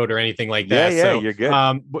Spacey quote or anything like that. Yeah, so, you're good.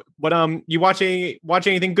 But you watch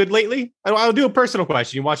anything good lately? I'll do a personal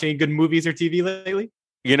question. You watch any good movies or TV lately?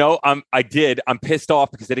 I did. I'm pissed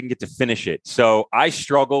off because I didn't get to finish it. So I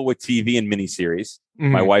struggle with TV and miniseries.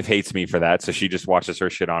 Mm-hmm. My wife hates me for that, so she just watches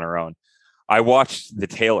her shit on her own. I watched The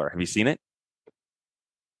Taylor. Have you seen it?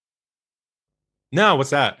 No,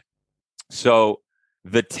 what's that? So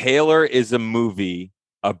The Taylor is a movie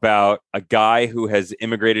about a guy who has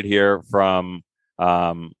immigrated here from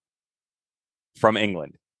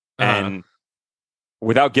England. and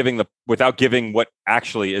without giving what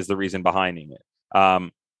actually is the reason behind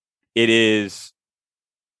it. It is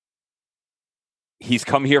he's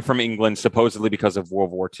come here from England supposedly because of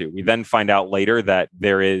World War II. We then find out later that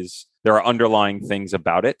there are underlying things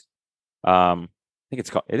about it. I think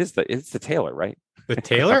it's the tailor, right? The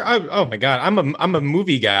tailor? Oh my god, I'm a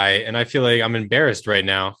movie guy, and I feel like I'm embarrassed right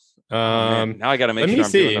now. Now I got to make sure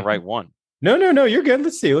I'm doing the right one. No, you're good.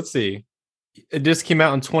 Let's see. It just came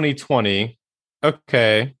out in 2020.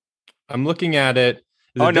 Okay, I'm looking at it.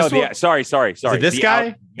 Sorry. Is it this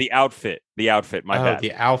guy? The outfit. My bad.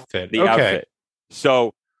 The outfit. The outfit.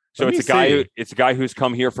 So it's a guy who's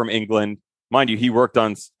come here from England. Mind you, he worked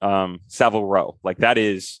on Savile Row. Like that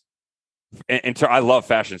is, and I love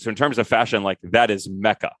fashion. So in terms of fashion, like that is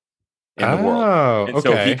Mecca in the world. And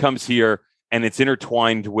so he comes here, and it's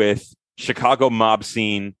intertwined with Chicago mob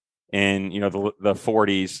scene in the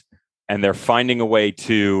 40s, and he's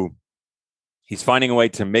finding a way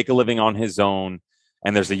to make a living on his own.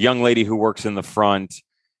 And there's a young lady who works in the front,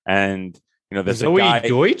 and there's Zoe a guy.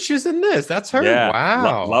 Deutsch is in this. That's her. Yeah,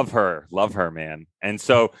 wow, love her, man. And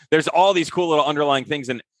so there's all these cool little underlying things.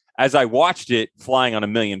 And as I watched it flying on a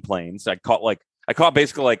million planes, I caught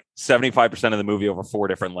basically like 75% of the movie over 4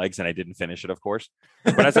 different legs, and I didn't finish it, of course.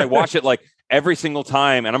 But as I watch it, like every single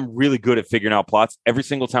time, and I'm really good at figuring out plots, every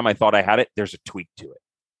single time I thought I had it, there's a tweak to it.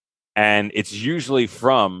 And it's usually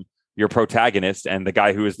from your protagonist and the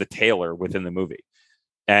guy who is the tailor within the movie.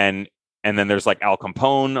 And then there's like Al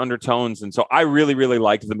Capone undertones. And so I really, really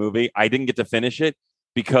liked the movie. I didn't get to finish it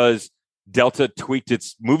because Delta tweaked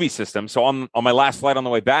its movie system. So on my last flight on the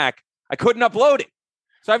way back, I couldn't upload it.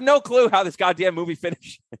 So I have no clue how this goddamn movie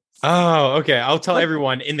finishes. Oh, okay. I'll tell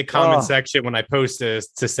everyone in the comment section when I post this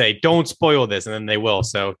to say, don't spoil this. And then they will.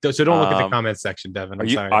 So don't look at the comment section, Devin. I'm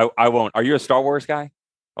sorry. I won't. Are you a Star Wars guy?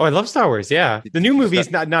 Oh, I love Star Wars. Yeah. The new movie's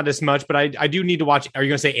not as much, but I do need to watch. Are you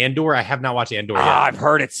going to say Andor? I have not watched Andor yet. I've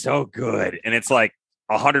heard it's so good. And it's like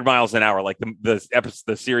 100 miles an hour. Like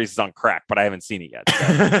the series is on crack, but I haven't seen it yet.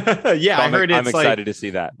 So. Yeah, so I heard I'm excited to see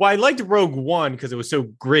that. Well, I liked Rogue One because it was so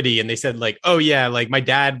gritty, and they said like, oh yeah, like my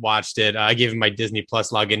dad watched it. I gave him my Disney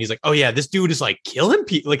Plus login. He's like, oh yeah, this dude is like killing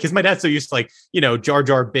people. Like, because my dad's so used to like Jar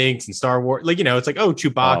Jar Binks and Star Wars. Like it's like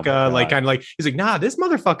Chewbacca. Like kind of like he's like, nah, this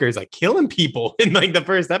motherfucker is like killing people in like the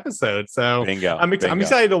first episode. So Bingo. I'm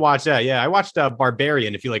excited to watch that. Yeah, I watched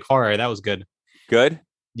Barbarian. If you like horror, that was good. Good.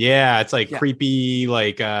 Yeah, it's like creepy,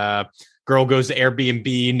 like girl goes to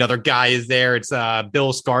Airbnb, another guy is there. It's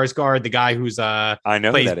Bill Skarsgård, the guy who's I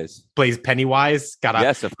know who that is. Plays Pennywise.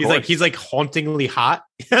 Yes, of course. He's like hauntingly hot.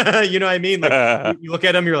 You know what I mean? Like you look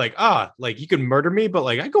at him, you're like, like he could murder me, but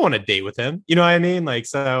like I go on a date with him. You know what I mean? Like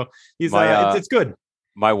so he's it's good.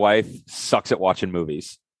 My wife sucks at watching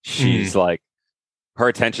movies. She's like her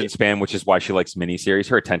attention span, which is why she likes miniseries.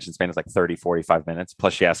 Her attention span is like 30, 45 minutes.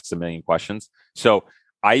 Plus she asks a million questions. So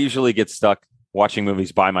I usually get stuck watching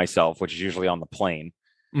movies by myself, which is usually on the plane.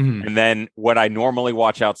 Mm-hmm. And then what I normally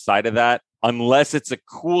watch outside of that, unless it's a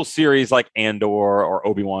cool series like Andor or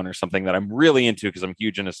Obi-Wan or something that I'm really into because I'm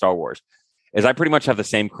huge into Star Wars, is I pretty much have the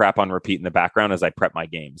same crap on repeat in the background as I prep my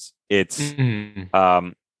games. It's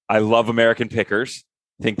I love American Pickers.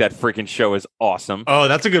 Think that freaking show is awesome. Oh,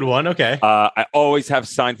 that's a good one. Okay. I always have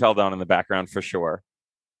Seinfeld on in the background for sure.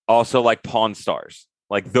 Also like Pawn Stars.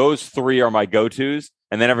 Like those 3 are my go-tos.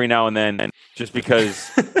 And then every now and then, just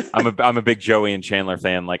because I'm a big Joey and Chandler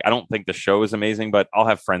fan, like I don't think the show is amazing, but I'll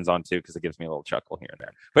have friends on too because it gives me a little chuckle here and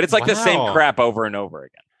there. But it's like the same crap over and over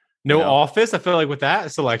again. No Office. I feel like with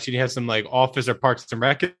that selection, you have some like Office or Parks and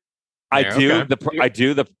Rec. I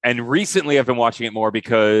do. And recently I've been watching it more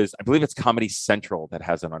because I believe it's Comedy Central that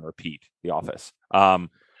has it on repeat. The Office.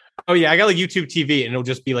 Oh yeah, I got like YouTube TV, and it'll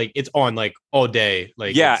just be like it's on like all day.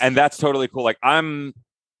 Like and that's totally cool. Like I'm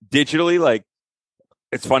digitally like.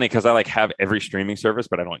 It's funny because I like have every streaming service,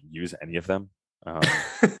 but I don't use any of them. I've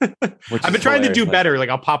been trying to do better. Like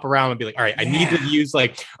I'll pop around and be like, all right, I need to use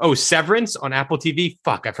like, Severance on Apple TV.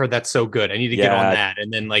 Fuck, I've heard that's so good. I need to get on that.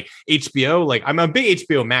 And then like HBO, like I'm a big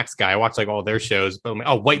HBO Max guy. I watch like all their shows. But I'm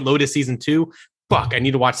like, White Lotus season 2. Fuck, I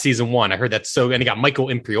need to watch season 1. I heard that's so good. And you got Michael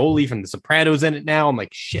Imperioli from The Sopranos in it now. I'm like,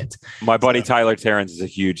 shit. My buddy Tyler Terrence is a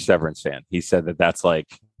huge Severance fan. He said that's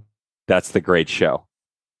the great show.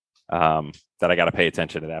 That I got to pay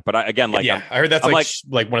attention to that. But I heard that's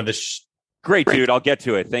like one of the great dude. I'll get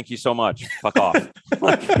to it. Thank you so much. Fuck off. And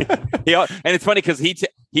it's funny because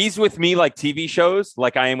he's with me like TV shows,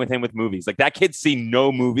 like I am with him with movies. Like that kid's seen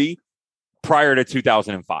no movie prior to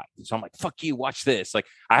 2005. So I'm like, fuck you, watch this. Like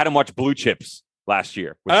I had him watch Blue Chips last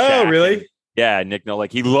year. Oh, Shaq. Really? Yeah, Nick. No,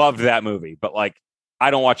 like he loved that movie, but like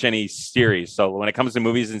I don't watch any series. So when it comes to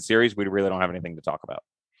movies and series, we really don't have anything to talk about.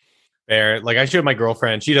 Fair. Like I showed my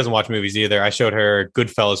girlfriend, she doesn't watch movies either. I showed her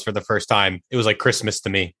Goodfellas for the first time. It was like Christmas to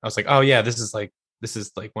me. I was like, oh yeah, this is like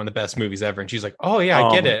one of the best movies ever. And she's like, oh yeah,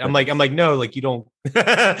 I get it. I'm like, no, like you don't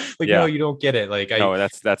no, you don't get it. Like no,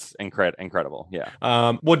 that's incredible. Yeah.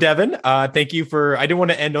 Well, Devin, thank you for, I didn't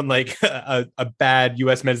want to end on like a bad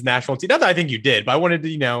US men's national team. Not that I think you did, but I wanted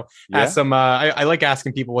to, ask some, I like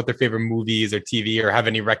asking people what their favorite movies or TV or have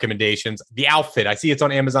any recommendations. The Outfit, I see it's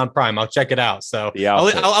on Amazon Prime. I'll check it out. So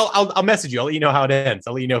I'll message you. I'll let you know how it ends.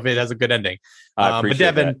 I'll let you know if it has a good ending. But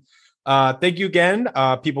Devin, thank you again.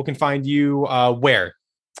 People can find you where?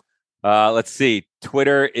 Let's see.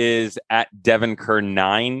 Twitter is at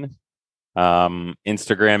DevinKerr9.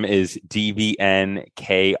 Instagram is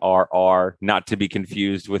DVNKRR, not to be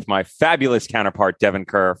confused with my fabulous counterpart, Devin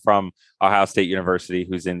Kerr from Ohio State University,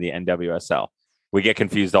 who's in the NWSL. We get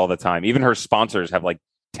confused all the time. Even her sponsors have like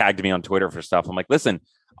tagged me on Twitter for stuff. I'm like, listen,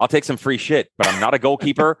 I'll take some free shit, but I'm not a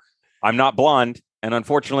goalkeeper. I'm not blonde. And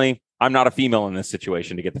unfortunately, I'm not a female in this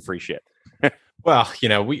situation to get the free shit. Well,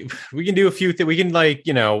 we can do a few things. We can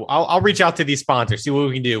I'll reach out to these sponsors, see what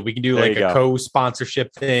we can do. We can do like a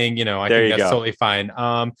co-sponsorship thing. I think that's totally fine.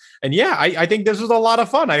 And yeah, I think this was a lot of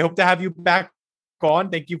fun. I hope to have you back on.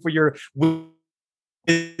 Thank you for your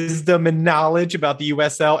wisdom and knowledge about the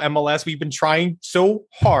USL MLS. We've been trying so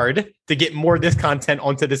hard to get more of this content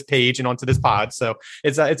onto this page and onto this pod. So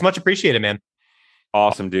it's much appreciated, man.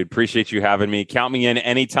 Awesome, dude. Appreciate you having me. Count me in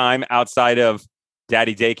anytime outside of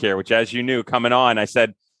Daddy Daycare, which, as you knew, coming on, I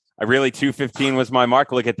said, I really 2:15 was my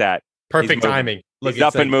mark. Look at that. Perfect timing. Look, he's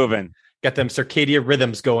up and moving. Got them circadian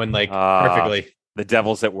rhythms going like perfectly. The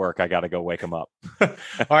devil's at work. I got to go wake him up. All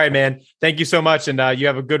right, man. Thank you so much. And you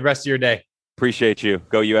have a good rest of your day. Appreciate you.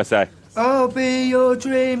 Go USA. I'll be your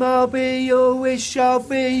dream. I'll be your wish. I'll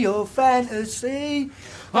be your fantasy.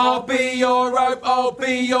 I'll be your hope, I'll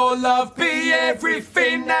be your love, be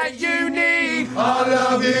everything that you need. I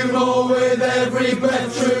love you more with every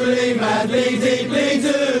breath, truly, madly, deeply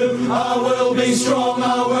do. I will be strong,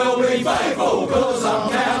 I will be faithful, cause I'm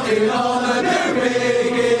counting on a new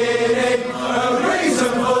beginning, a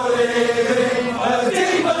reason for living, a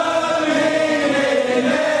deeper meaning.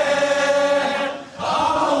 I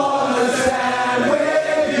wanna stand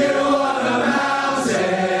with you on a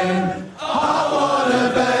mountain.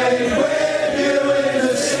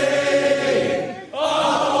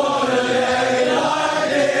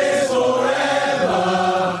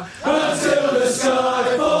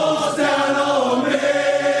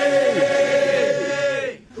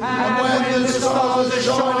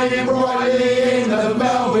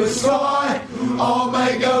 I'll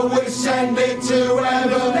make a wish, send it to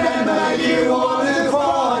heaven, then make you wanna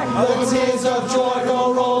cry. The tears of joy.